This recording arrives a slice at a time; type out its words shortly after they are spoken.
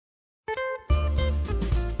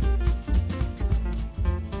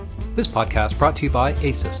This podcast brought to you by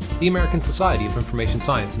ASIS, the American Society of Information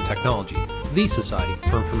Science and Technology, the Society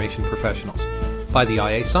for Information Professionals, by the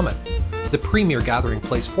IA Summit, the premier gathering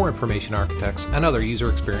place for information architects and other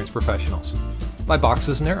user experience professionals, by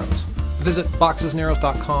Boxes and Arrows. Visit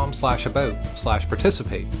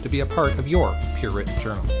boxesandarrows.com/about/participate to be a part of your peer-written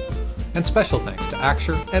journal. And special thanks to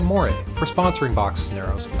Axure and Moray for sponsoring Boxes and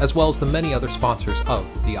Arrows, as well as the many other sponsors of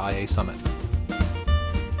the IA Summit.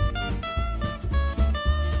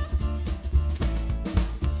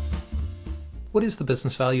 What is the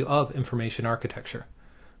business value of information architecture?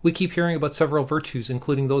 We keep hearing about several virtues,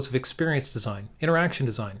 including those of experience design, interaction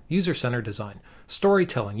design, user-centered design,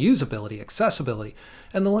 storytelling, usability, accessibility,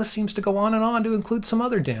 and the list seems to go on and on to include some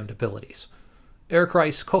other damned abilities. Eric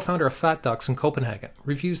Rice, co-founder of FatDucks in Copenhagen,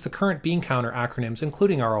 reviews the current bean counter acronyms,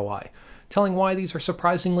 including ROI, telling why these are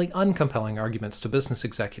surprisingly uncompelling arguments to business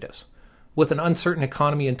executives. With an uncertain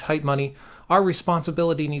economy and tight money, our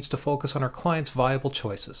responsibility needs to focus on our clients' viable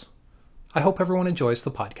choices. I hope everyone enjoys the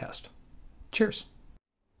podcast. Cheers.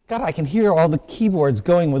 God, I can hear all the keyboards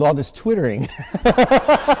going with all this twittering. But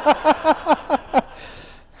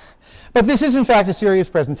this is, in fact, a serious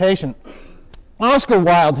presentation. Oscar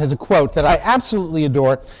Wilde has a quote that I absolutely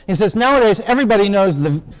adore. He says, nowadays, everybody knows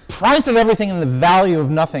the price of everything and the value of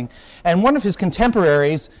nothing. And one of his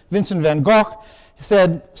contemporaries, Vincent van Gogh,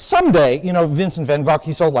 said, someday, Vincent van Gogh,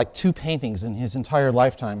 he sold like 2 paintings in his entire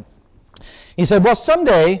lifetime. He said, well,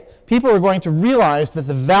 someday people are going to realize that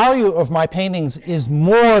the value of my paintings is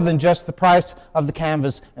more than just the price of the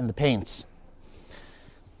canvas and the paints.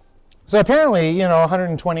 So apparently,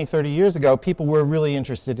 120, 30 years ago, people were really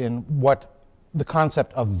interested in what the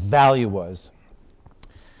concept of value was.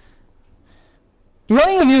 Do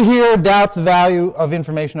any of you here doubt the value of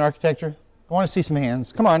information architecture? I want to see some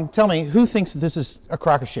hands. Come on, tell me, who thinks that this is a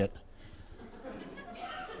crock of shit?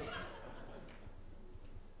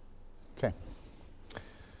 Okay.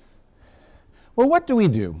 Well, what do we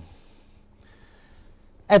do?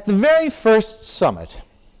 At the very first summit,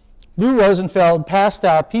 Lou Rosenfeld passed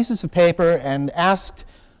out pieces of paper and asked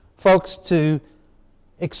folks to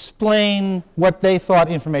explain what they thought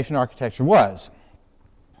information architecture was.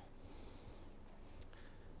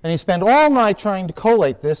 And he spent all night trying to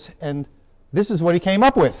collate this, and this is what he came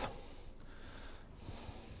up with.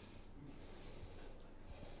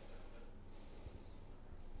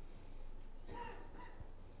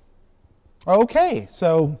 Okay,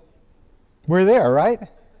 so we're there, right?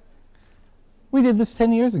 We did this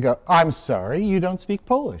 10 years ago. I'm sorry, you don't speak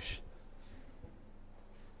Polish.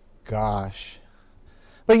 Gosh.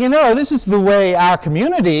 But this is the way our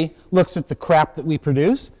community looks at the crap that we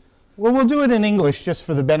produce. Well, we'll do it in English just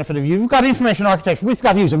for the benefit of you. We've got information architecture, we've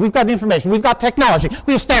got user, we've got information, we've got technology,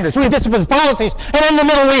 we have standards, we have disciplines, policies, and in the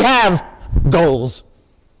middle we have goals.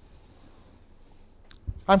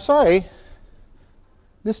 I'm sorry,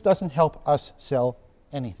 this doesn't help us sell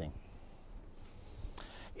anything.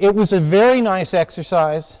 It was a very nice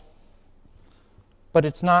exercise, but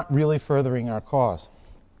it's not really furthering our cause.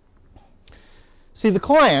 See, the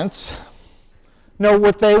clients know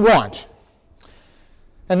what they want.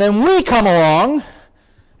 And then we come along,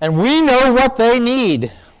 and we know what they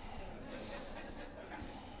need.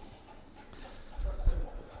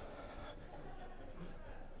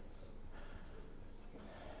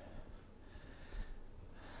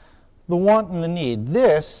 The want and the need.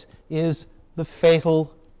 This is the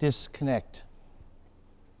fatal disconnect.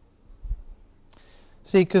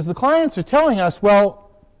 See, because the clients are telling us,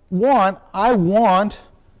 well, I want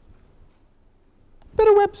a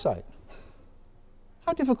better website.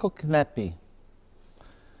 How difficult can that be?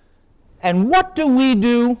 And what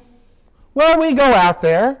do? Well, we go out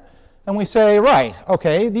there and we say, right,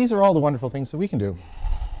 okay, these are all the wonderful things that we can do.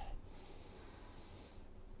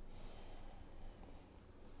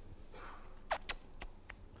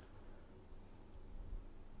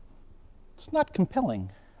 It's not compelling.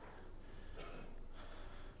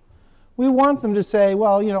 We want them to say,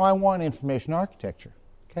 well, I want information architecture.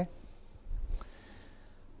 Okay?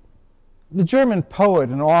 The German poet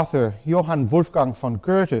and author Johann Wolfgang von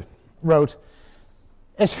Goethe wrote,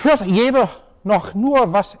 Es hört jeder noch nur,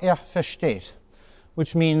 was versteht,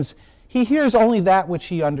 which means he hears only that which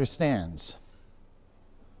he understands.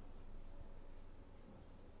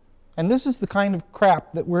 And this is the kind of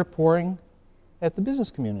crap that we're pouring at the business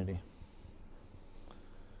community.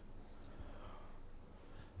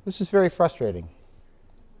 This is very frustrating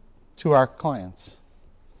to our clients.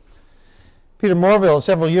 Peter Morville,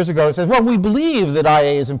 several years ago, says, well, we believe that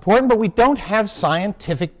IA is important, but we don't have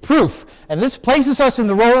scientific proof. And this places us in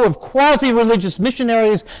the role of quasi-religious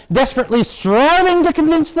missionaries desperately striving to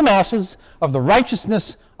convince the masses of the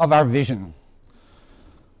righteousness of our vision.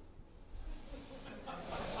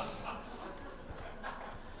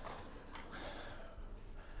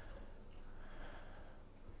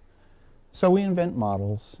 So we invent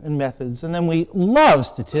models and methods, and then we love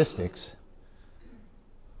statistics,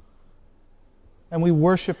 and we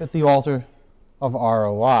worship at the altar of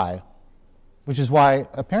ROI, which is why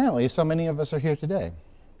apparently so many of us are here today.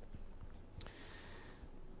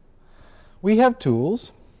 We have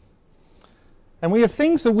tools, and we have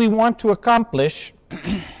things that we want to accomplish,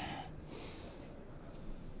 and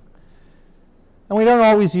we don't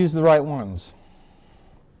always use the right ones.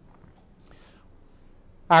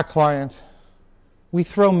 Our client, we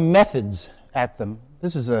throw methods at them.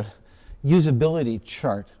 This is a usability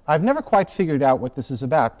chart. I've never quite figured out what this is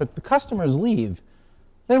about, but the customers leave.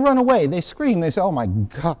 They run away. They scream. They say, oh my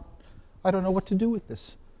God, I don't know what to do with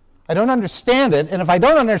this. I don't understand it, and if I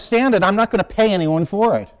don't understand it, I'm not going to pay anyone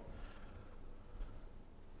for it.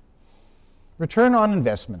 Return on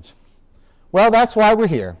investment. Well, that's why we're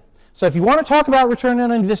here. So if you want to talk about return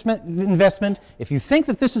on investment, if you think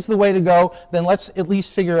that this is the way to go, then let's at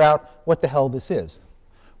least figure out what the hell this is.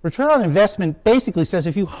 Return on investment basically says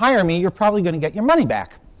if you hire me, you're probably going to get your money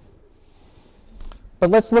back.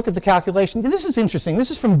 But let's look at the calculation. This is interesting. This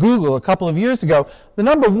is from Google a couple of years ago. The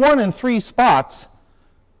number 1 and 3 spots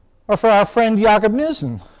are for our friend Jakob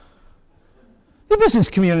Nielsen. The business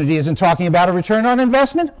community isn't talking about a return on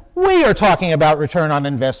investment. We are talking about return on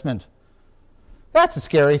investment. That's a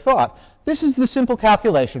scary thought. This is the simple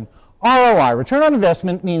calculation. ROI, return on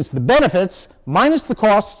investment, means the benefits minus the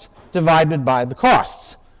costs divided by the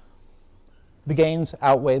costs. The gains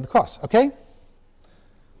outweigh the costs, okay?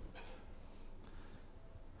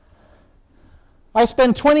 I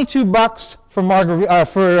spend $22 for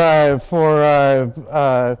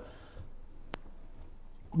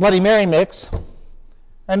Bloody Mary mix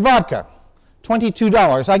and vodka.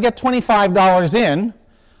 $22. I get $25 in.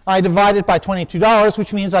 I divide it by $22,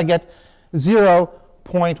 which means I get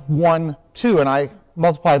 0.12, and I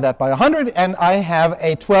multiply that by 100, and I have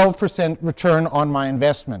a 12% return on my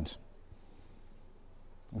investment.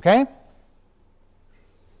 Okay?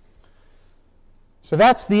 So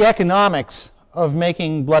that's the economics of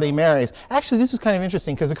making Bloody Marys. Actually, this is kind of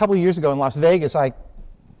interesting, because a couple of years ago in Las Vegas, I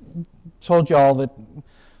told you all that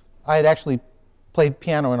I had actually played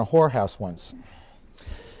piano in a whorehouse once.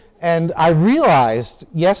 And I realized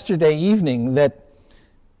yesterday evening that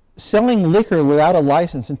selling liquor without a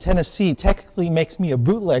license in Tennessee technically makes me a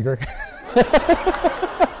bootlegger.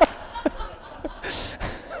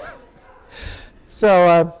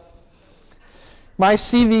 So my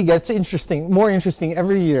CV gets more interesting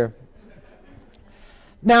every year.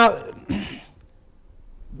 Now,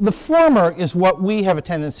 the former is what we have a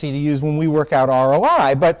tendency to use when we work out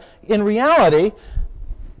ROI, but in reality,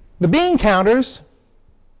 the bean counters,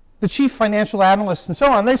 the chief financial analysts and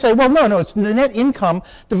so on, they say, well, no, it's the net income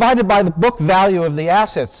divided by the book value of the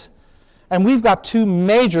assets. And we've got two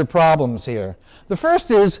major problems here. The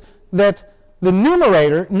first is that the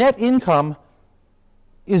numerator, net income,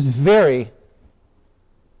 is very,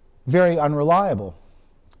 very unreliable.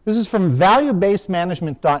 This is from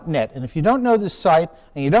valuebasedmanagement.net. And if you don't know this site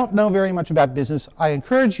and you don't know very much about business, I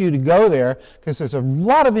encourage you to go there because there's a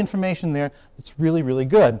lot of information there that's really, really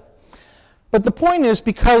good. But the point is,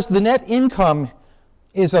 because the net income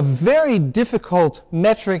is a very difficult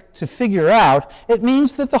metric to figure out, it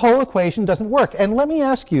means that the whole equation doesn't work. And let me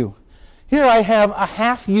ask you, here I have a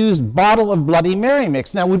half-used bottle of Bloody Mary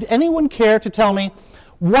mix. Now, would anyone care to tell me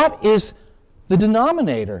what is the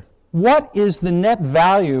denominator? What is the net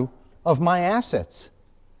value of my assets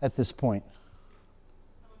at this point?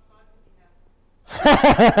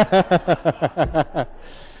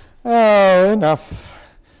 Oh, enough.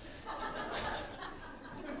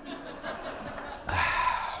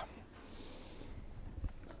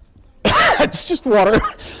 It's just water.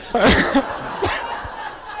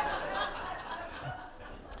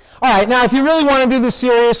 All right, now if you really want to do this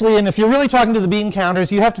seriously, and if you're really talking to the bean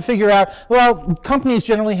counters, you have to figure out, well, companies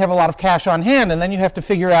generally have a lot of cash on hand, and then you have to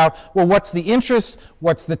figure out, well, what's the interest,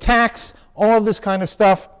 what's the tax, all of this kind of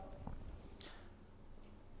stuff.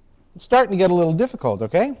 It's starting to get a little difficult,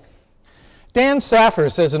 okay? Dan Saffer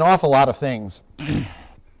says an awful lot of things.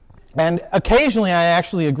 And occasionally I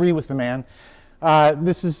actually agree with the man.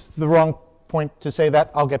 This is the wrong point to say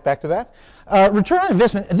that. I'll get back to that. Return on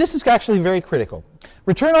investment, this is actually very critical.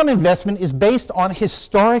 Return on investment is based on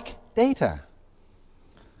historic data.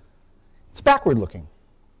 It's backward looking.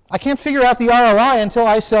 I can't figure out the ROI until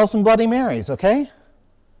I sell some Bloody Marys, okay?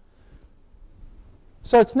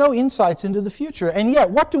 So it's no insights into the future. And yet,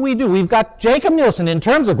 what do? We've got Jakob Nielsen in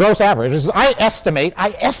terms of gross averages. I estimate,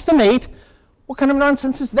 what kind of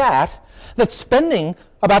nonsense is that? That's spending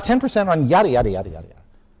about 10% on yada, yada, yada, yada, yada.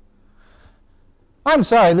 I'm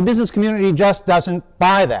sorry, the business community just doesn't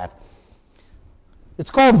buy that. It's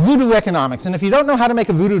called Voodoo Economics, and if you don't know how to make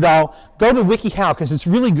a voodoo doll, go to WikiHow, because it's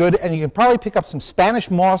really good, and you can probably pick up some Spanish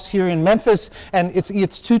moss here in Memphis, and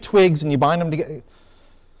it's 2 twigs, and you bind them together.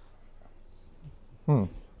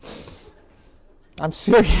 I'm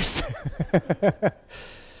serious.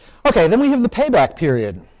 Okay, then we have the payback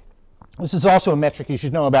period. This is also a metric you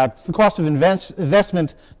should know about. It's the cost of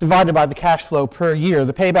investment divided by the cash flow per year.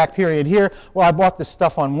 The payback period here, well, I bought this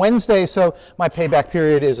stuff on Wednesday, so my payback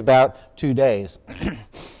period is about 2 days.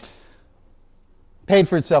 Paid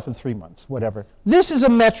for itself in 3 months, whatever. This is a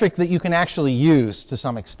metric that you can actually use to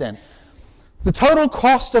some extent. The total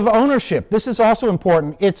cost of ownership, this is also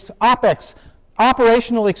important. It's OPEX,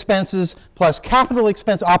 operational expenses plus capital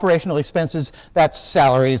expense. Operational expenses, that's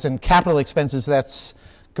salaries, and capital expenses, that's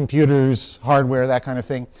computers, hardware, that kind of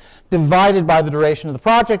thing, divided by the duration of the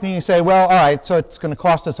project, and you say, well, all right, so it's going to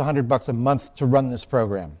cost us $100 a month to run this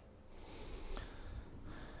program.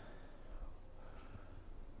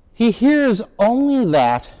 He hears only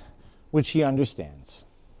that which he understands.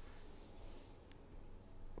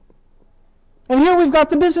 And here we've got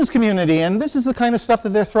the business community, and this is the kind of stuff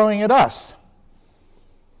that they're throwing at us.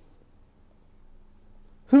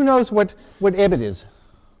 Who knows what EBIT is? I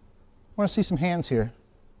want to see some hands here.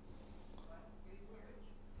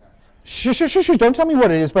 Shush, don't tell me what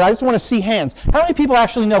it is, but I just want to see hands. How many people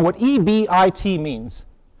actually know what EBIT means?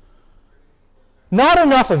 Not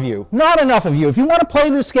enough of you. Not enough of you. If you want to play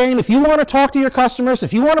this game, if you want to talk to your customers,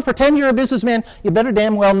 if you want to pretend you're a businessman, you better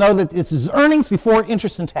damn well know that this is earnings before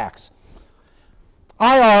interest and tax.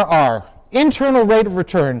 IRR, internal rate of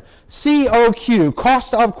return, COQ,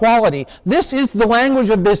 cost of quality. This is the language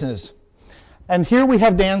of business. And here we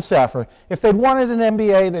have Dan Saffer. If they'd wanted an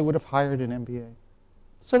MBA, they would have hired an MBA.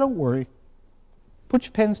 So don't worry. Put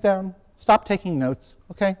your pens down. Stop taking notes,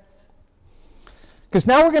 okay? Because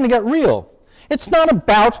now we're going to get real. It's not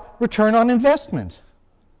about return on investment.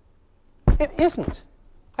 It isn't.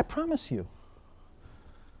 I promise you.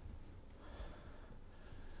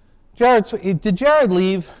 Did Jared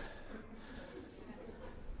leave?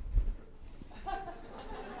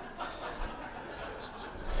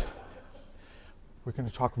 We're going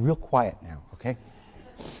to talk real quiet now, okay?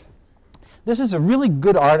 This is a really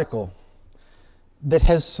good article that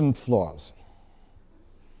has some flaws.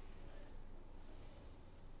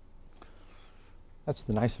 That's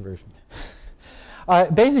the nice version.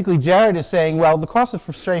 Basically, Jared is saying, well, the cost of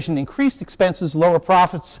frustration, increased expenses, lower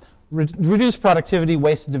profits, reduced productivity,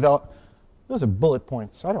 wasted development. Those are bullet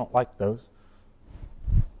points. I don't like those.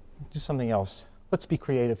 Do something else. Let's be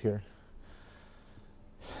creative here.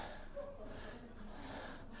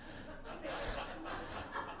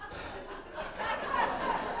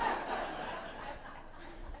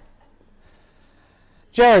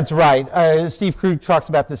 Jared's right. Steve Krug talks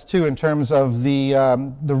about this too in terms of the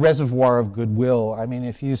reservoir of goodwill. I mean,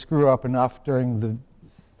 if you screw up enough during the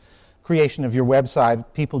creation of your website,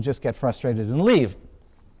 people just get frustrated and leave.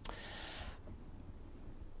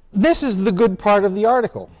 This is the good part of the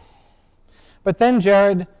article. But then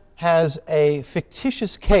Jared has a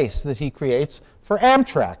fictitious case that he creates for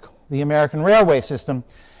Amtrak, the American railway system.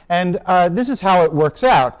 And this is how it works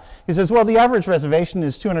out. He says, well, the average reservation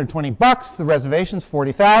is $220. The reservation's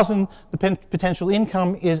 $40,000. The potential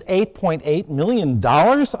income is $8.8 million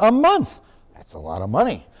a month. That's a lot of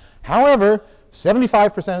money. However,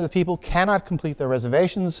 75% of the people cannot complete their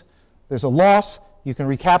reservations. There's a loss. You can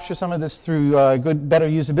recapture some of this through better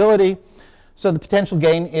usability. So the potential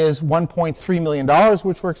gain is $1.3 million,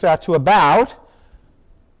 which works out to about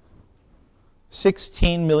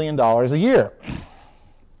 $16 million a year.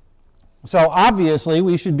 So obviously,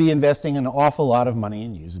 we should be investing an awful lot of money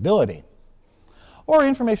in usability. Or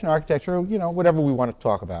information architecture, you know, whatever we want to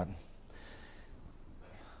talk about.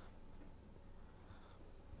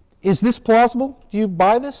 Is this plausible? Do you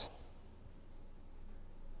buy this?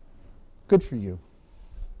 Good for you.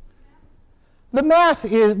 The math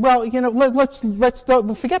is, well, you know, let's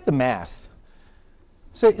forget the math.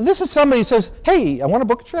 So this is somebody who says, hey, I want to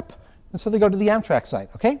book a trip. And so they go to the Amtrak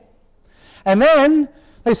site, okay? And then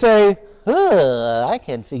they say, I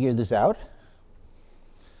can't figure this out.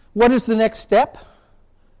 What is the next step?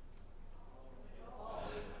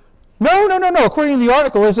 No. According to the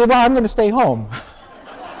article, they say, well, I'm going to stay home.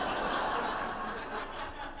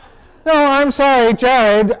 No, I'm sorry,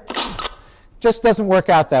 Jared. Just doesn't work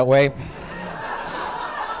out that way.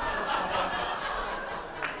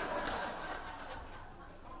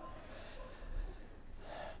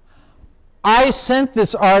 I sent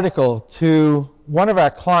this article to one of our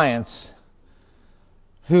clients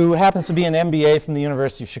who happens to be an MBA from the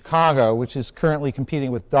University of Chicago, which is currently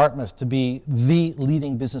competing with Dartmouth to be the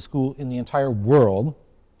leading business school in the entire world.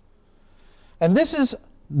 And this is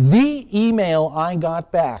the email I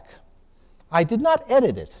got back. I did not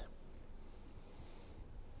edit it.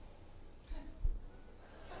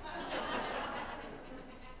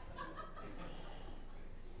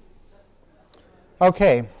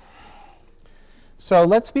 Okay, so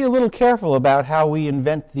let's be a little careful about how we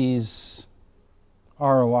invent these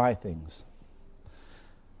ROI things.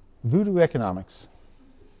 Voodoo economics.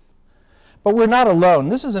 But we're not alone.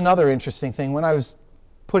 This is another interesting thing. When I was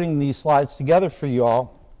putting these slides together for you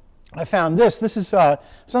all, I found this. This is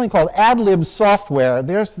something called AdLib software.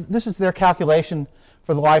 This is their calculation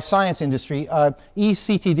for the life science industry.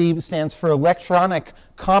 ECTD stands for Electronic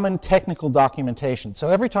Common Technical Documentation. So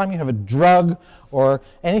every time you have a drug or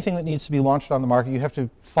anything that needs to be launched on the market, you have to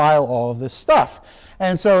file all of this stuff.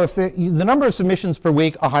 And so if the number of submissions per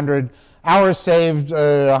week, 100, hours saved,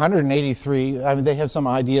 183. I mean, they have some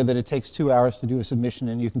idea that it takes 2 hours to do a submission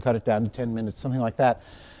and you can cut it down to 10 minutes, something like that.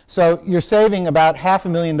 So you're saving about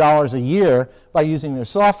 $500,000 a year by using their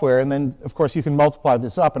software, and then, of course, you can multiply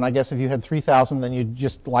this up, and I guess if you had 3,000, then you'd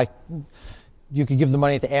just you could give the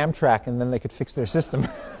money to Amtrak, and then they could fix their system.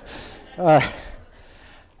 I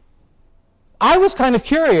was kind of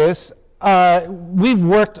curious. We've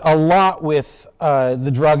worked a lot with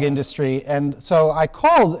the drug industry, and so I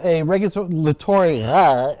called a regulatory,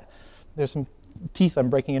 there's some teeth I'm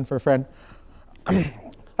breaking in for a friend.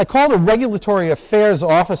 I called a regulatory affairs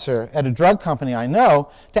officer at a drug company I know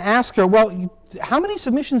to ask her, well, how many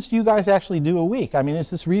submissions do you guys actually do a week? I mean, is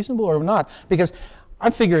this reasonable or not? Because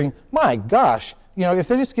I'm figuring, my gosh, you know, if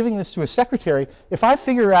they're just giving this to a secretary, if I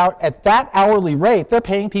figure out at that hourly rate, they're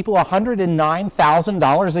paying people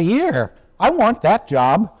 $109,000 a year. I want that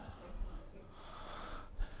job.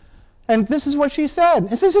 And this is what she said.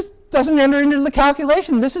 This just doesn't enter into the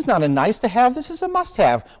calculation. This is not a nice to have. This is a must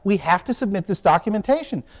have. We have to submit this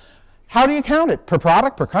documentation. How do you count it? Per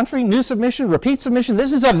product, per country, new submission, repeat submission?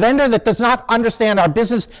 This is a vendor that does not understand our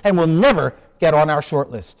business and will never get on our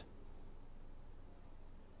short list.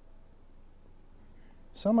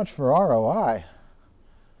 So much for ROI.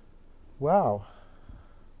 Wow.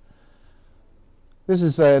 This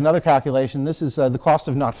is another calculation. This is the cost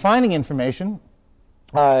of not finding information.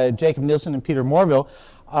 Jacob Nielsen and Peter Morville.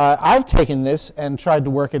 I've taken this and tried to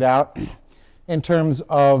work it out in terms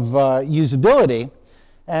of usability.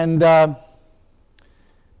 And I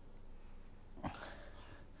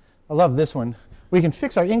love this one. We can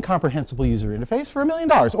fix our incomprehensible user interface for $1 million,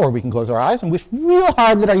 or we can close our eyes and wish real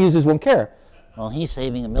hard that our users won't care. Well, he's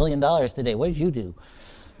saving $1 million today. What did you do?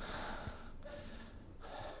 I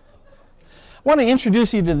want to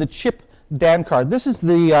introduce you to the CHIP Dan card. This is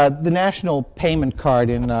the national payment card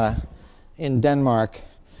in Denmark.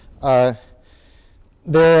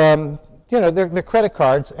 They're credit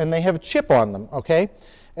cards, and they have a chip on them. Okay,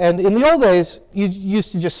 and in the old days, you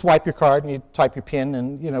used to just swipe your card and you type your PIN,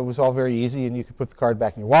 and it was all very easy, and you could put the card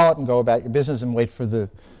back in your wallet and go about your business and wait for the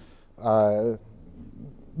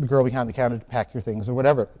girl behind the counter to pack your things or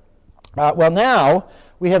whatever. Well, now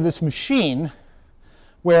we have this machine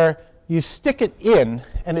where you stick it in,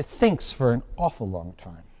 and it thinks for an awful long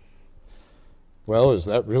time. Well, is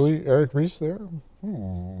that really Eric Ries there?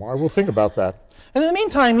 I will think about that. And in the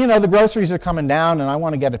meantime, the groceries are coming down, and I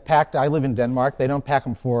want to get it packed. I live in Denmark. They don't pack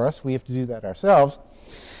them for us. We have to do that ourselves.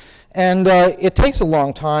 And it takes a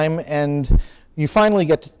long time, and you finally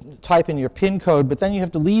get to type in your PIN code, but then you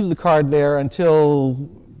have to leave the card there until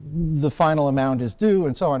the final amount is due,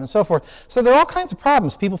 and so on and so forth. So there are all kinds of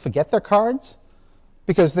problems. People forget their cards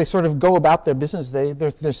because they sort of go about their business.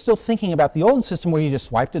 They're still thinking about the old system where you just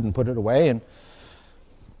swiped it and put it away. And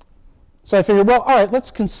so I figured, well, all right,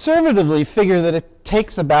 let's conservatively figure that it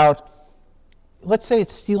takes about, let's say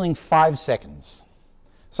it's stealing 5 seconds.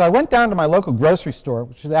 So I went down to my local grocery store,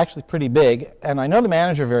 which is actually pretty big, and I know the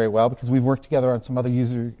manager very well because we've worked together on some other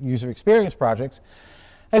user experience projects.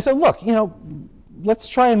 And I said, look, let's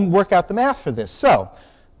try and work out the math for this. So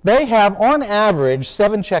they have, on average,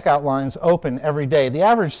 7 checkout lines open every day. The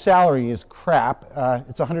average salary is crap.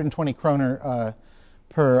 It's 120 kroner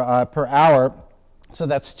per hour. So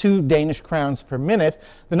that's 2 Danish crowns per minute.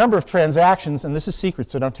 The number of transactions, and this is secret,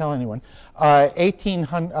 so don't tell anyone, about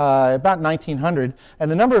 1,900. And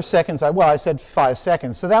the number of seconds, I said 5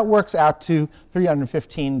 seconds. So that works out to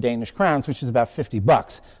 315 Danish crowns, which is about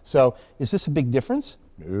 $50. So is this a big difference?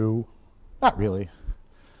 No. Not really.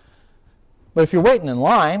 But if you're waiting in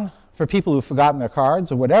line for people who've forgotten their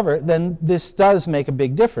cards or whatever, then this does make a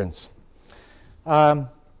big difference. Finally,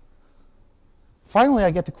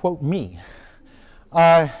 I get to quote me.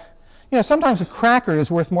 Sometimes a cracker is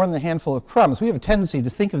worth more than a handful of crumbs. We have a tendency to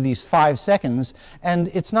think of these 5 seconds, and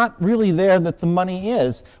it's not really there that the money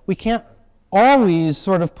is. We can't always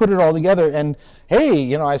sort of put it all together and,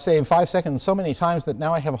 hey, I saved 5 seconds so many times that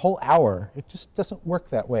now I have a whole hour. It just doesn't work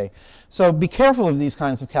that way. So be careful of these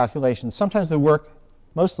kinds of calculations. Sometimes they work,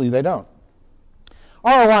 mostly they don't.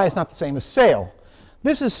 ROI is not the same as sale.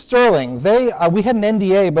 This is Sterling. We had an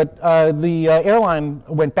NDA, but the airline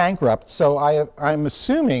went bankrupt, so I'm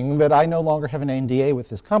assuming that I no longer have an NDA with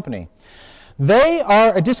this company. They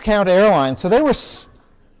are a discount airline, so they were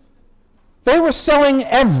selling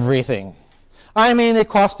everything. I mean, it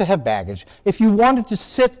cost to have baggage. If you wanted to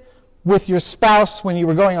sit with your spouse when you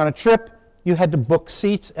were going on a trip, you had to book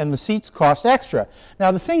seats, and the seats cost extra.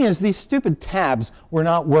 Now, the thing is, these stupid tabs were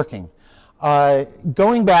not working. Going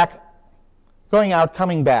out,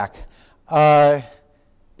 coming back.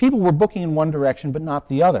 People were booking in one direction, but not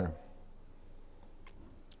the other.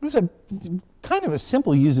 It was a kind of a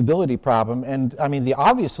simple usability problem, and I mean, the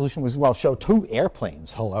obvious solution was, well, show 2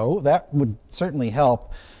 airplanes. Hello, that would certainly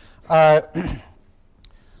help.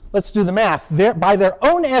 Let's do the math. By their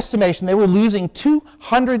own estimation, they were losing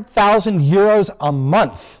 200,000 euros a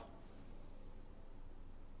month.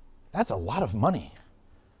 That's a lot of money.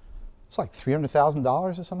 It's like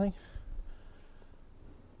 $300,000 or something.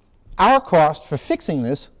 Our cost for fixing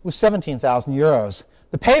this was 17,000 euros.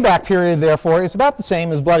 The payback period, therefore, is about the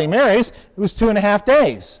same as Bloody Mary's. It was 2.5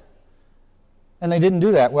 days. And they didn't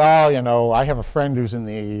do that. Well, I have a friend who's in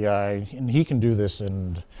the, and he can do this,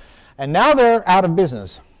 and now they're out of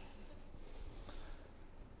business.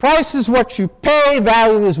 Price is what you pay,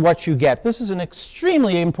 value is what you get. This is an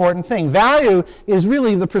extremely important thing. Value is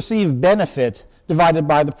really the perceived benefit divided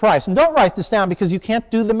by the price. And don't write this down because you can't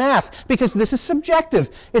do the math, because this is subjective.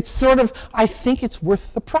 It's sort of, I think it's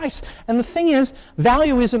worth the price. And the thing is,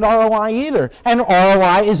 value isn't ROI either, and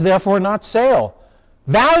ROI is therefore not sale.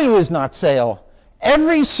 Value is not sale.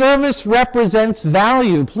 Every service represents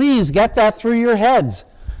value. Please get that through your heads.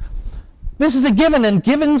 This is a given, and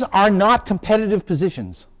givens are not competitive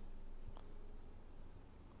positions.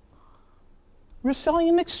 We're selling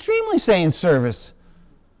an extremely sane service.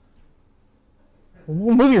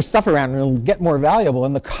 We'll move your stuff around and it'll get more valuable.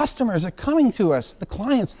 And the customers are coming to us, the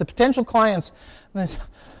clients, the potential clients. And they say,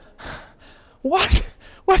 what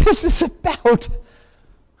is this about?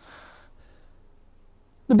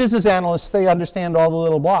 The business analysts, they understand all the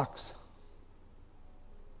little blocks.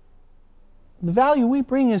 The value we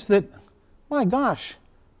bring is that, my gosh,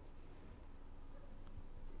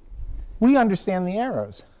 we understand the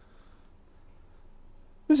arrows.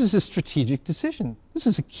 This is a strategic decision. This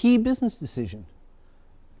is a key business decision.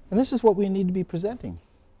 And this is what we need to be presenting.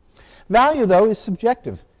 Value, though, is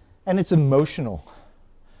subjective, and it's emotional.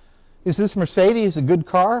 Is this Mercedes a good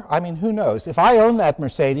car? I mean, who knows? If I own that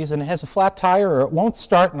Mercedes and it has a flat tire or it won't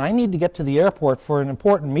start and I need to get to the airport for an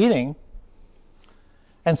important meeting,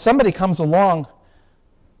 and somebody comes along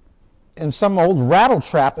in some old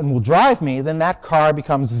rattletrap and will drive me, then that car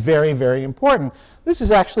becomes very, very important. This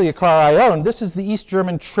is actually a car I own. This is the East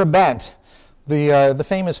German Trabant, the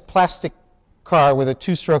famous plastic car with a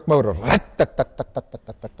 2-stroke motor.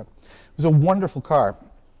 It was a wonderful car.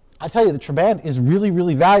 I tell you, the Trabant is really,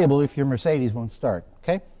 really valuable if your Mercedes won't start,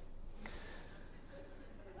 okay?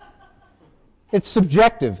 It's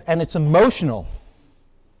subjective and it's emotional.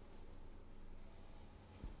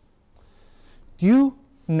 Do you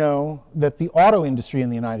know that the auto industry in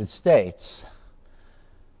the United States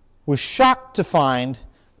was shocked to find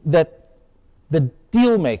that the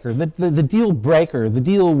deal maker, the deal breaker, the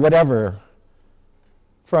deal whatever,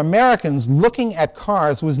 for Americans looking at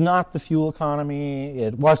cars was not the fuel economy,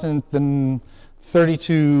 it wasn't the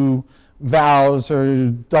 32 valves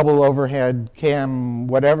or double overhead cam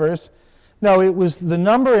whatevers. No, it was the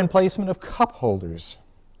number and placement of cup holders.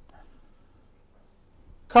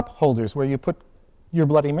 Cup holders where you put your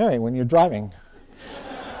Bloody Mary when you're driving.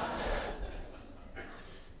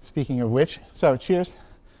 Speaking of which, so cheers.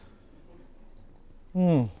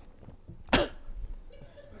 Water.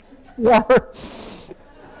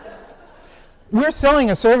 We're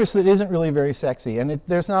selling a service that isn't really very sexy, and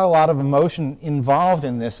there's not a lot of emotion involved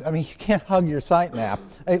in this. I mean, you can't hug your site nav.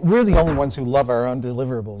 We're the only ones who love our own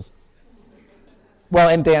deliverables. Well,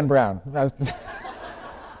 and Dan Brown. That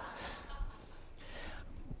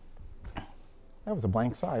was a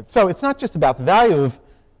blank side. So it's not just about the value of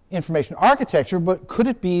information architecture, but could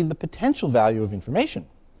it be the potential value of information?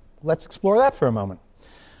 Let's explore that for a moment.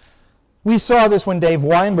 We saw this when Dave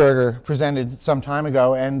Weinberger presented some time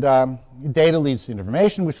ago, and data leads to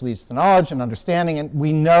information, which leads to knowledge and understanding, and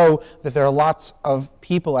we know that there are lots of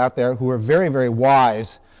people out there who are very, very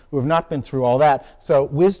wise, who have not been through all that, so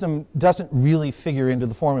wisdom doesn't really figure into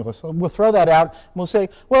the formula. So we'll throw that out, and we'll say,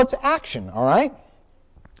 well, it's action, all right?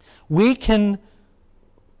 We can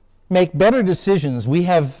make better decisions. We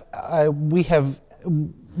can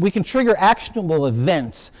trigger actionable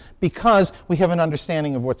events because we have an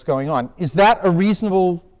understanding of what's going on. Is that a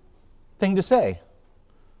reasonable thing to say?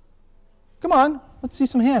 Come on, let's see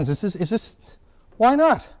some hands. Is this, why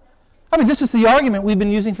not? I mean, this is the argument we've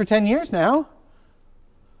been using for 10 years now.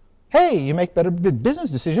 Hey, you make better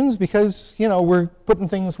business decisions because, we're putting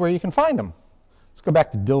things where you can find them. Let's go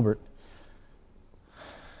back to Dilbert.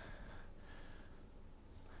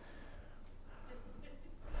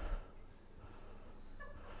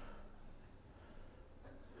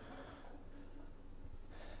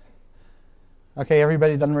 Okay,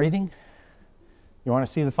 everybody done reading? You want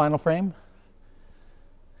to see the final frame?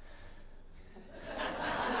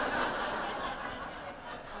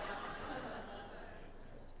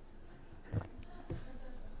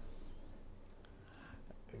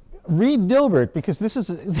 Read Dilbert, because this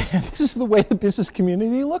is the way the business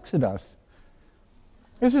community looks at us.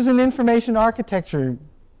 This is an information architecture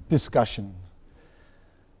discussion.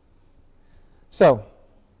 So,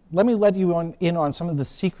 let me let you in on some of the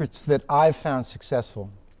secrets that I've found successful.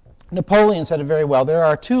 Napoleon said it very well. There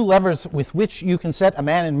are two levers with which you can set a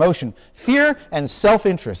man in motion: fear and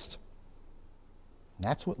self-interest.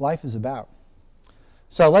 That's what life is about.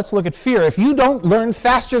 So let's look at fear. If you don't learn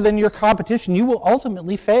faster than your competition, you will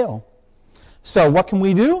ultimately fail. So what can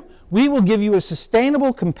we do? We will give you a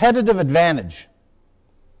sustainable competitive advantage.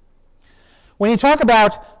 When you talk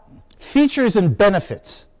about features and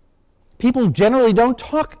benefits, people generally don't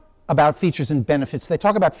talk about features and benefits. They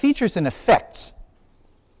talk about features and effects.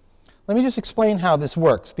 Let me just explain how this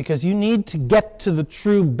works, because you need to get to the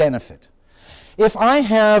true benefit. If I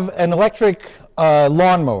have an electric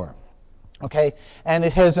lawnmower, okay, and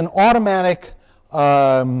it has an automatic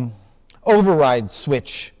override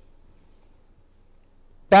switch,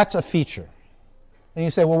 that's a feature. And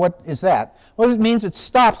you say, well, what is that? Well, it means it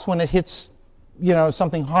stops when it hits,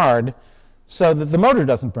 something hard, so that the motor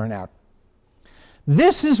doesn't burn out.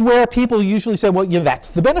 This is where people usually say, well, that's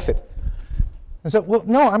the benefit. And so, well,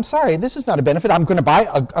 no, I'm sorry, this is not a benefit. I'm going to buy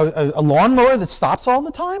a lawnmower that stops all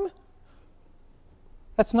the time?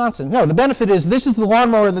 That's nonsense. No, the benefit is this is the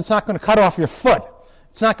lawnmower that's not going to cut off your foot.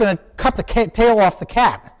 It's not going to cut the tail off the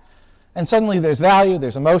cat. And suddenly there's value,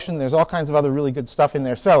 there's emotion, there's all kinds of other really good stuff in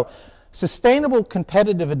there. So sustainable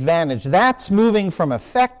competitive advantage, that's moving from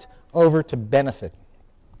effect over to benefit.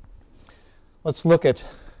 Let's look at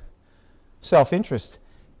self-interest.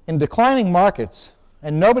 In declining markets,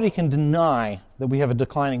 and nobody can deny that we have a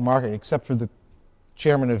declining market except for the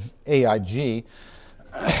chairman of AIG,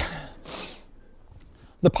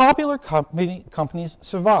 the popular companies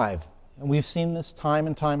survive, and we've seen this time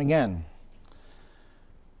and time again.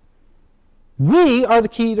 We are the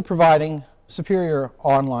key to providing superior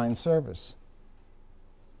online service.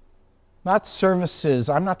 Not services.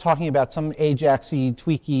 I'm not talking about some Ajax-y,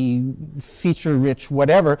 tweaky, feature-rich,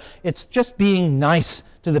 whatever. It's just being nice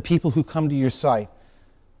to the people who come to your site.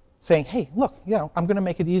 Saying, hey, look, I'm going to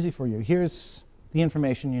make it easy for you. Here's the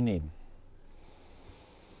information you need.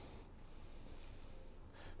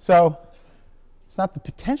 So, it's not the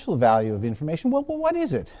potential value of information. Well, what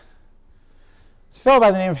is it? This fellow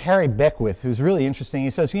by the name of Harry Beckwith, who's really interesting, he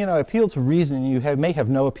says, appeal to reason, may have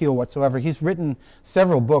no appeal whatsoever. He's written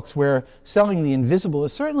several books where selling the invisible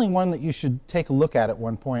is certainly one that you should take a look at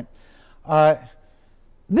one point.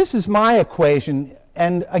 This is my equation,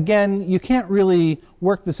 and again, you can't really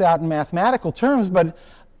work this out in mathematical terms, but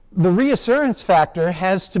the reassurance factor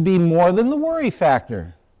has to be more than the worry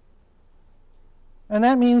factor. And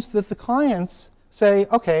that means that the clients say,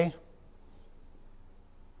 okay,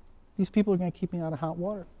 these people are going to keep me out of hot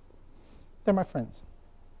water. They're my friends.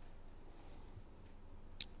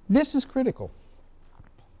 This is critical.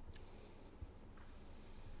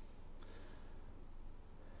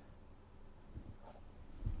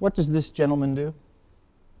 What does this gentleman do?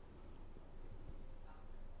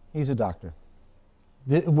 He's a doctor.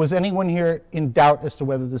 Was anyone here in doubt as to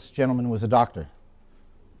whether this gentleman was a doctor?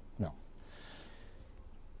 No.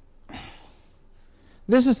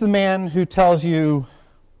 This is the man who tells you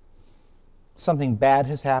something bad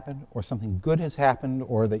has happened, or something good has happened,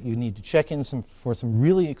 or that you need to check in for some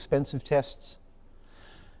really expensive tests.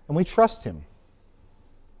 And we trust him.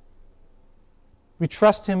 We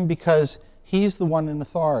trust him because he's the one in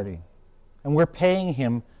authority, and we're paying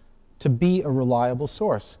him to be a reliable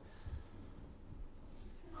source.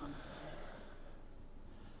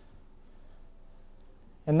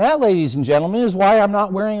 And that, ladies and gentlemen, is why I'm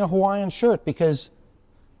not wearing a Hawaiian shirt, because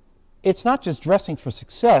it's not just dressing for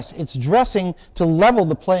success, it's dressing to level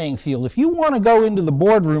the playing field. If you want to go into the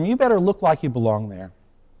boardroom, you better look like you belong there.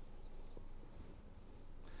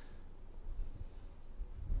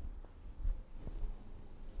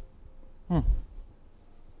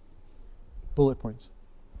 Bullet points.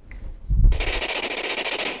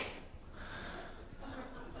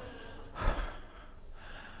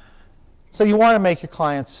 So you want to make your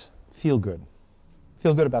clients feel good.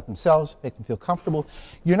 Feel good about themselves, make them feel comfortable.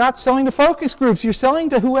 You're not selling to focus groups. You're selling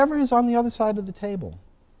to whoever is on the other side of the table.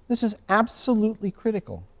 This is absolutely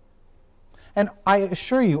critical. And I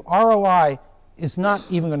assure you, ROI is not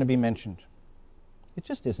even going to be mentioned. It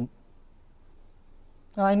just isn't.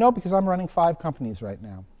 And I know because I'm running 5 companies right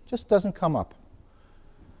now. It just doesn't come up.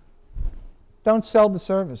 Don't sell the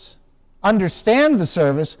service. Understand the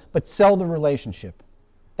service, but sell the relationship.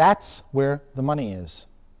 That's where the money is.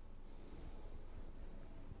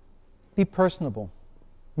 Be personable.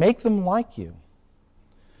 Make them like you.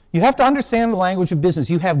 You have to understand the language of business.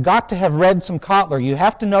 You have got to have read some Kotler. You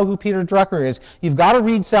have to know who Peter Drucker is. You've got to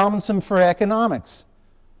read Salmonson for economics.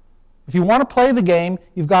 If you want to play the game,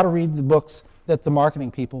 you've got to read the books that the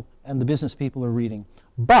marketing people and the business people are reading.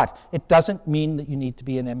 But it doesn't mean that you need to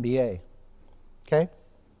be an MBA. Okay?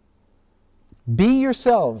 Be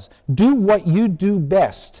yourselves. Do what you do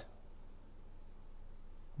best.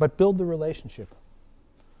 But build the relationship.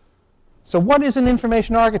 So what is an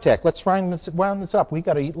information architect? Let's round this up. We've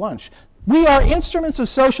got to eat lunch. We are instruments of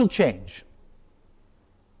social change.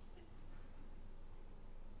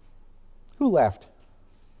 Who laughed?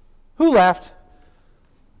 Who laughed?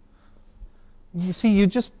 You see, you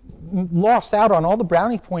just lost out on all the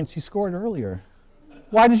brownie points you scored earlier.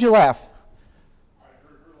 Why did you laugh? I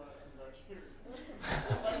heard her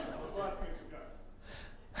laughing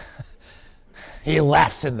back. He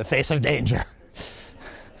laughs in the face of danger.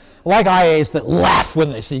 Like IAs that laugh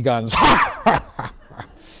when they see guns.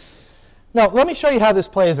 Now, let me show you how this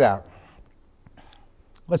plays out.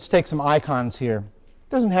 Let's take some icons here. It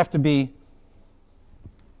doesn't have to be.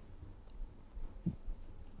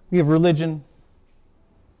 We have religion.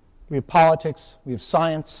 We have politics. We have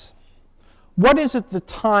science. What is it that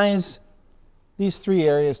ties these 3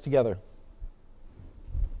 areas together?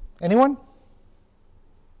 Anyone?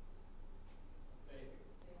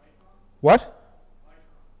 What?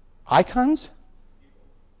 Icons?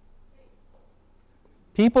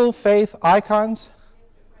 People, faith, icons?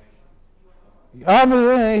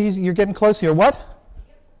 You're getting close here. What?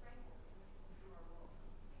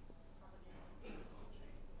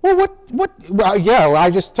 Well, I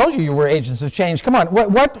just told you were agents of change. Come on.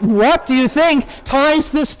 What do you think ties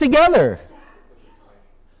this together?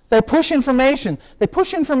 They push information. They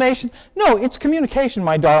push information. No, it's communication,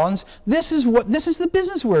 my darlings. This is the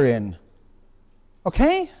business we're in.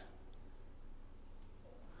 Okay?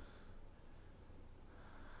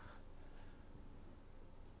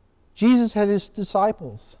 Jesus had his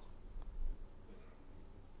disciples.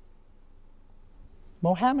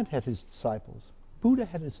 Mohammed had his disciples. Buddha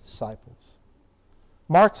had his disciples.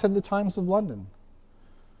 Marx had the Times of London.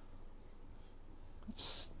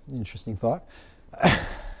 That's an interesting thought.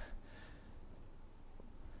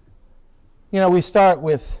 We start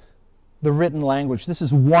with the written language. This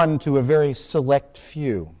is one to a very select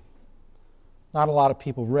few. Not a lot of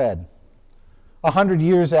people read. 100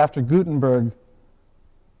 years after Gutenberg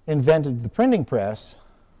invented the printing press,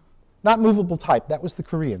 not movable type, that was the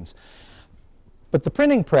Koreans, but the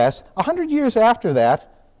printing press, 100 years after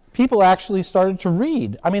that, people actually started to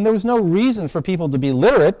read. I mean, there was no reason for people to be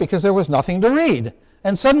literate because there was nothing to read.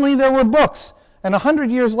 And suddenly there were books. And 100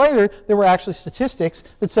 years later, there were actually statistics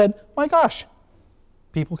that said, my gosh,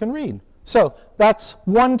 people can read. So that's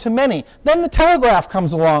one to many. Then the telegraph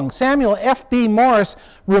comes along. Samuel F.B. Morse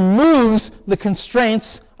removes the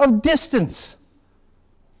constraints of distance.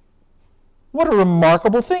 What a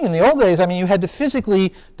remarkable thing. In the old days, you had to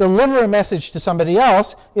physically deliver a message to somebody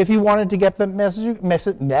else if you wanted to get the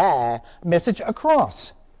message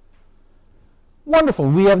across.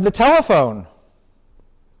 Wonderful. We have the telephone.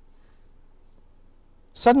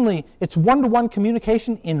 Suddenly, it's one-to-one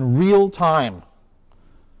communication in real time.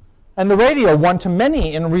 And the radio,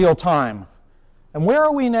 one-to-many in real time. And where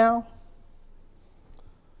are we now?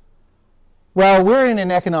 Well, we're in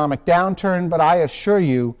an economic downturn, but I assure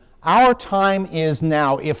you, our time is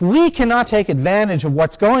now. If we cannot take advantage of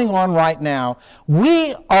what's going on right now,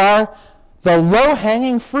 we are the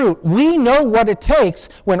low-hanging fruit. We know what it takes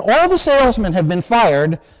when all the salesmen have been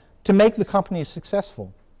fired to make the company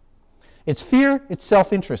successful. It's fear, it's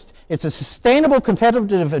self-interest. It's a sustainable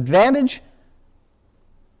competitive advantage,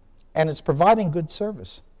 and it's providing good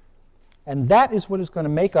service. And that is what is going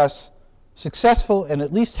to make us successful and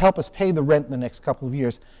at least help us pay the rent in the next couple of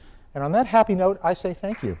years. And on that happy note, I say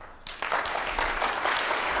thank you.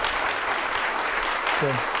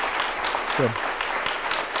 Good. Good.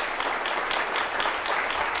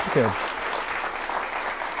 Good.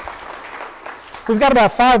 We've got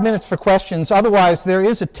about 5 minutes for questions. Otherwise, there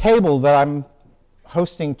is a table that I'm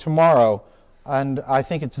hosting tomorrow, and I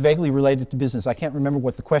think it's vaguely related to business. I can't remember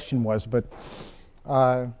what the question was, but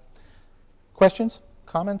questions?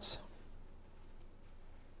 Comments?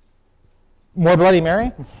 More Bloody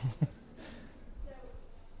Mary?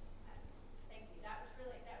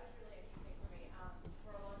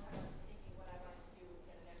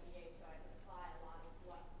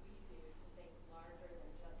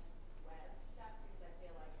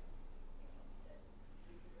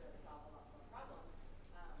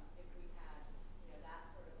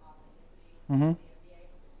 Mm-hmm.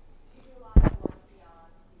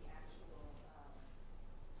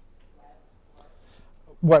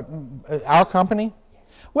 What, our company?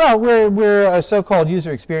 Well, we're a so-called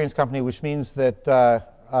user experience company, which means that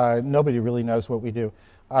nobody really knows what we do.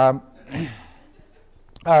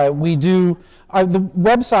 We do, the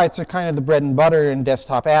websites are kind of the bread and butter in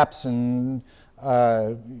desktop apps and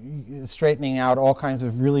straightening out all kinds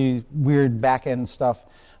of really weird back-end stuff.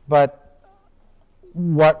 But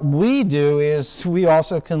what we do is we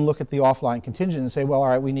also can look at the offline contingent and say, well, all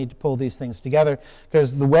right, we need to pull these things together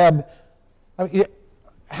because the web, I mean,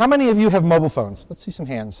 how many of you have mobile phones? Let's see some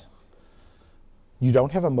hands. You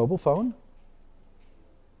don't have a mobile phone?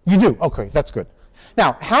 You do? Okay, that's good.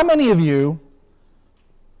 Now, how many of you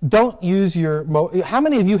don't use your, how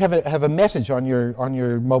many of you have a message on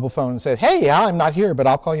your mobile phone that says, hey, I'm not here, but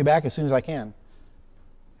I'll call you back as soon as I can?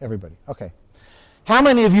 Everybody, okay. How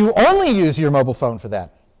many of you only use your mobile phone for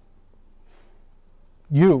that?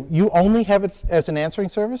 You only have it as an answering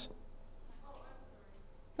service?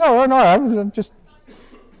 No, I'm just,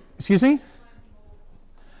 excuse me?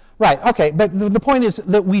 Right, okay, but the point is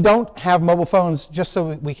that we don't have mobile phones just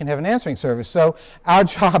so we can have an answering service. So our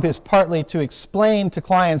job is partly to explain to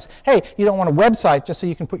clients, hey, you don't want a website just so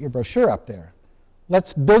you can put your brochure up there.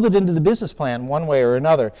 Let's build it into the business plan one way or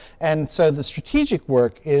another. And so the strategic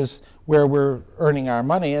work is where we're earning our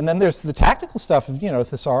money. And then there's the tactical stuff of,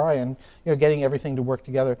 thesauri and getting everything to work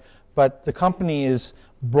together. But the company is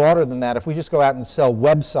broader than that. If we just go out and sell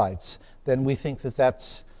websites, then we think that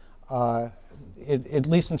that's, at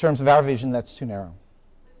least in terms of our vision, that's too narrow.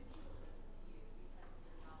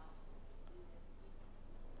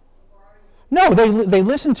 No, they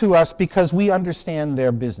listen to us because we understand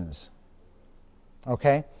their business.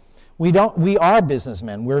 Okay? We are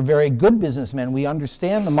businessmen. We're very good businessmen. We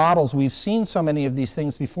understand the models. We've seen so many of these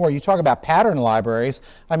things before. You talk about pattern libraries.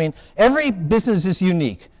 I mean, every business is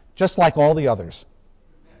unique, just like all the others.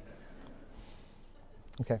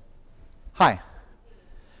 Okay. Hi.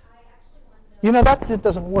 That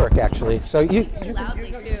doesn't work, actually. So you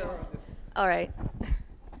loudly, too. All right.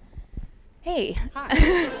 Hey.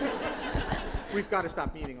 Hi. We've got to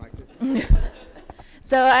stop meeting like this.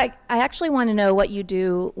 So I actually want to know what you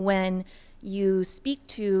do when you speak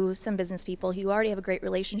to some business people who you already have a great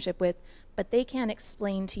relationship with, but they can't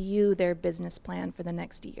explain to you their business plan for the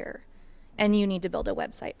next year, and you need to build a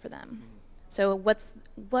website for them. So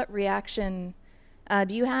what reaction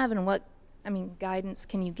do you have, and what guidance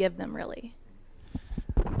can you give them, really?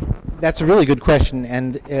 That's a really good question,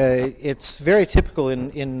 and it's very typical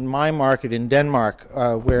in my market in Denmark,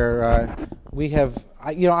 where we have,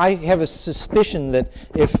 I have a suspicion that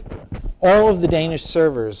if all of the Danish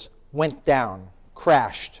servers went down,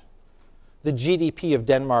 crashed, the GDP of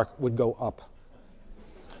Denmark would go up.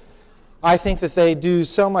 I think that they do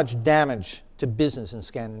so much damage to business in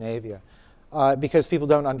Scandinavia because people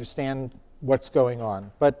don't understand what's going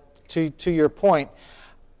on. But to your point,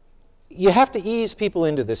 you have to ease people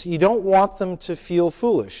into this. You don't want them to feel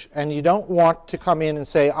foolish, and you don't want to come in and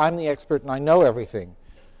say, I'm the expert and I know everything.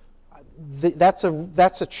 That's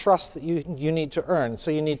a trust that you need to earn.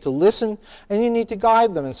 So you need to listen and you need to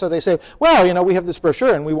guide them. And so they say, well, we have this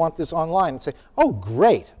brochure and we want this online. And say, oh,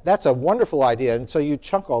 great, that's a wonderful idea. And so you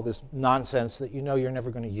chunk all this nonsense that you're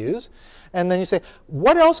never going to use. And then you say,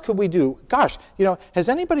 what else could we do? Gosh, has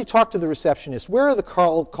anybody talked to the receptionist? Where are the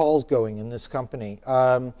calls going in this company?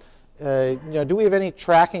 Do we have any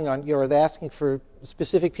tracking on, are they asking for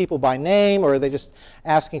specific people by name, or are they just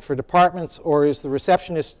asking for departments, or is the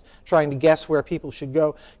receptionist trying to guess where people should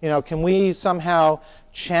go? Can we somehow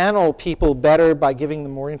channel people better by giving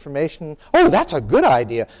them more information? Oh, that's a good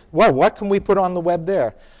idea. Well, what can we put on the web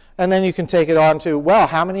there? And then you can take it on to, well,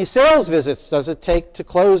 how many sales visits does it take to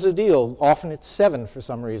close a deal? Often it's 7 for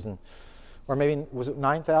some reason. Or maybe, was it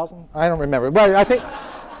 9,000? I don't remember. But I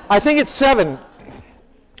think it's 7.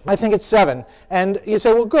 I think it's 7. And you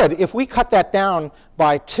say, well, good. If we cut that down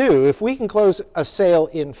by 2, if we can close a sale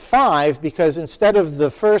in 5, because instead of the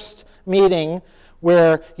first meeting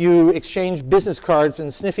where you exchange business cards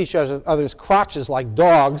and sniff each other's crotches like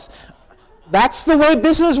dogs, That's the way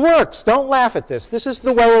business works. Don't laugh at this. This is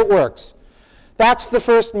the way it works. That's the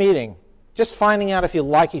first meeting. Just finding out if you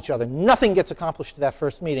like each other. Nothing gets accomplished at that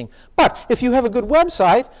first meeting. But if you have a good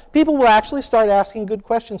website, people will actually start asking good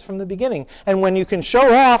questions from the beginning. And when you can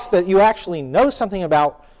show off that you actually know something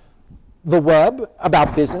about the web,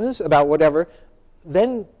 about business, about whatever,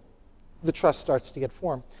 then the trust starts to get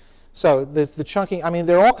formed. So the chunking, I mean,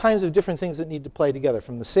 there are all kinds of different things that need to play together,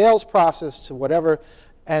 from the sales process to whatever.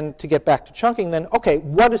 And to get back to chunking, then, okay,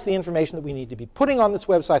 what is the information that we need to be putting on this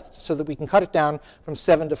website so that we can cut it down from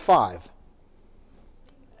 7 to 5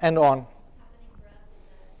 and on?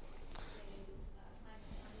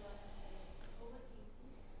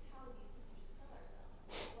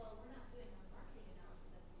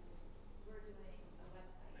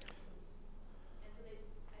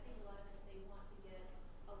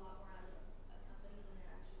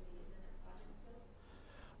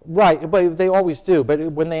 Right, but they always do.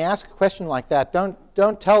 But when they ask a question like that,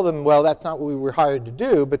 don't tell them, well, that's not what we were hired to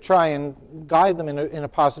do, but try and guide them in a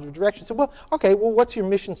positive direction. So, well, okay, well, what's your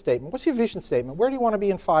mission statement? What's your vision statement? Where do you want to be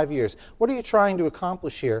in 5 years? What are you trying to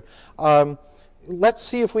accomplish here? Let's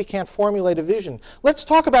see if we can't formulate a vision. Let's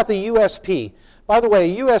talk about the USP. By the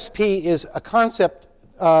way, USP is a concept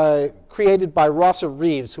created by Rosser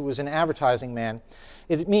Reeves, who was an advertising man.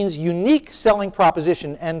 It means unique selling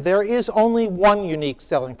proposition, and there is only one unique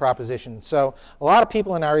selling proposition. So a lot of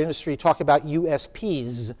people in our industry talk about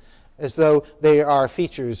USPs as though they are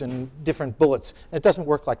features and different bullets. It doesn't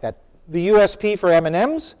work like that. The USP for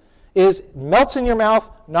M&Ms is melts in your mouth,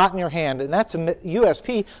 not in your hand, and that's a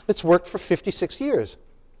USP that's worked for 56 years.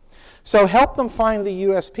 So help them find the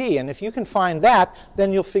USP, and if you can find that,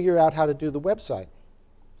 then you'll figure out how to do the website.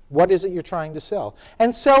 What is it you're trying to sell?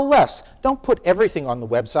 And sell less. Don't put everything on the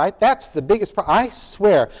website. That's the biggest problem. I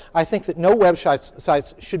swear, I think that no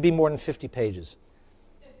websites should be more than 50 pages.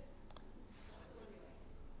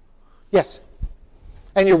 Yes?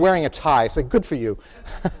 And you're wearing a tie, so good for you.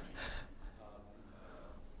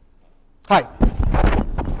 Hi.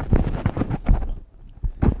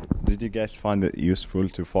 Did you guys find it useful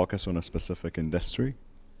to focus on a specific industry?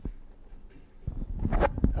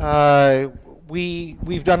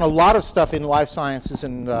 We've done a lot of stuff in life sciences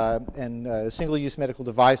and single-use medical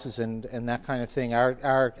devices and that kind of thing.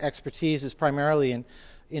 Our expertise is primarily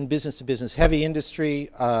in business-to-business, heavy industry,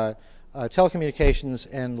 telecommunications,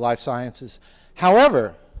 and life sciences.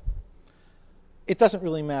 However, it doesn't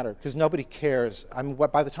really matter because nobody cares. I mean,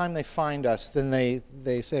 by the time they find us, then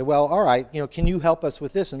they say, well, all right, can you help us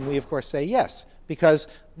with this? And we, of course, say yes, because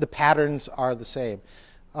the patterns are the same.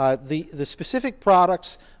 The specific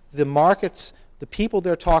products, the markets, the people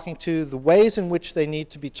they're talking to, the ways in which they need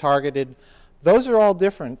to be targeted, those are all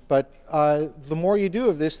different, but the more you do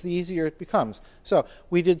of this, the easier it becomes. So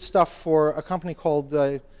we did stuff for a company called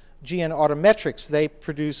GN Autometrics. They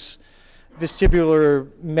produce vestibular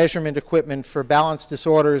measurement equipment for balance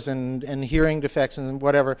disorders and hearing defects and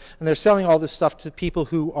whatever, and they're selling all this stuff to people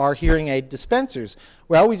who are hearing aid dispensers.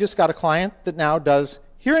 Well, we just got a client that now does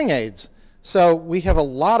hearing aids. So we have a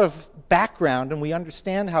lot of background and we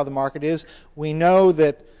understand how the market is. We know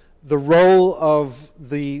that the role of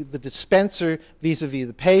the dispenser vis-a-vis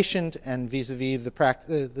the patient and vis-a-vis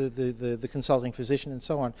the consulting physician and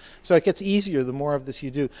so on. So it gets easier the more of this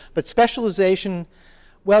you do. But specialization,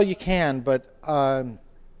 well, you can, but I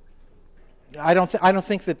don't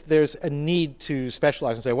think that there's a need to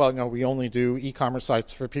specialize and say, well, no, we only do e-commerce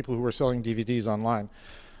sites for people who are selling DVDs online.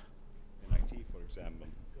 In IT, for example,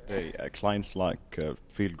 clients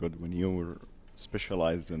feel good when you're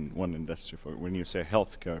specialized in one industry. When you say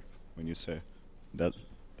healthcare, when you say that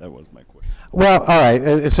was my question. Well, all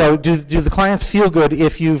right. So do the clients feel good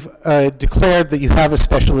if you've declared that you have a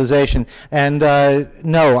specialization? And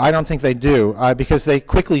no, I don't think they do, because they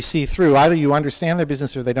quickly see through. Either you understand their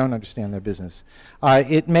business or they don't understand their business.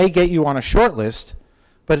 It may get you on a short list,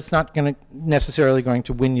 but it's not necessarily going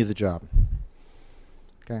to win you the job.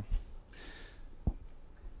 Okay.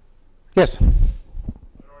 Yes?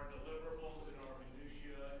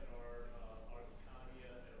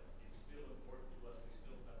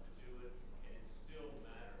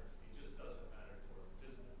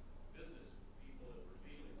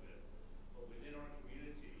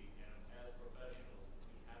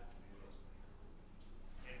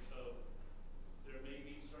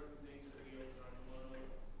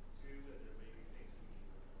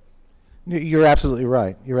 You're absolutely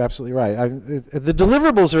right. You're absolutely right. The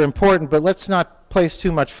deliverables are important, but let's not place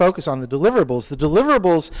too much focus on the deliverables. The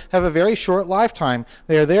deliverables have a very short lifetime.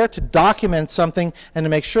 They are there to document something and to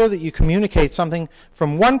make sure that you communicate something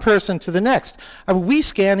from one person to the next. We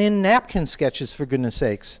scan in napkin sketches, for goodness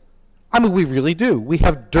sakes. I mean, we really do. We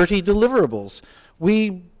have dirty deliverables.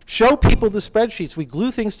 We show people the spreadsheets. We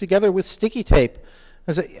glue things together with sticky tape.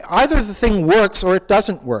 Either the thing works or it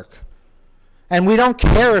doesn't work. And we don't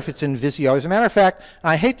care if it's in Visio. As a matter of fact,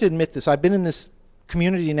 I hate to admit this, I've been in this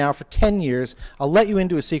community now for 10 years. I'll let you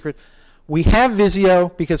into a secret. We have Visio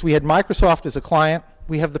because we had Microsoft as a client.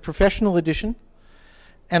 We have the professional edition.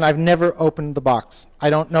 And I've never opened the box. I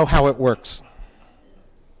don't know how it works.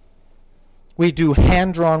 We do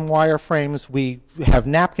hand-drawn wireframes. We have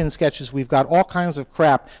napkin sketches. We've got all kinds of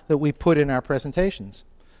crap that we put in our presentations.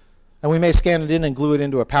 And we may scan it in and glue it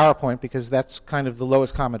into a PowerPoint because that's kind of the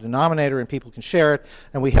lowest common denominator and people can share it,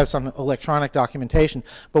 and we have some electronic documentation.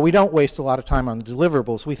 But we don't waste a lot of time on the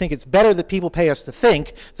deliverables. We think it's better that people pay us to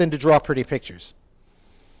think than to draw pretty pictures.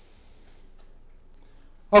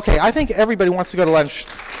 Okay, I think everybody wants to go to lunch.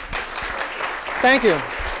 Thank you.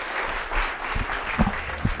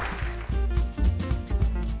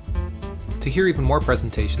 To hear even more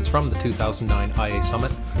presentations from the 2009 IA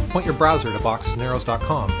Summit, point your browser to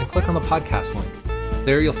boxesnarrows.com and click on the podcast link.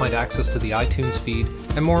 There you'll find access to the iTunes feed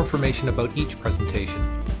and more information about each presentation.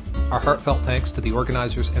 Our heartfelt thanks to the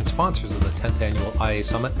organizers and sponsors of the 10th Annual IA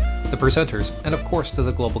Summit, the presenters, and of course to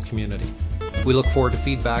the global community. We look forward to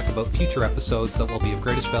feedback about future episodes that will be of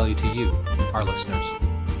greatest value to you, our listeners.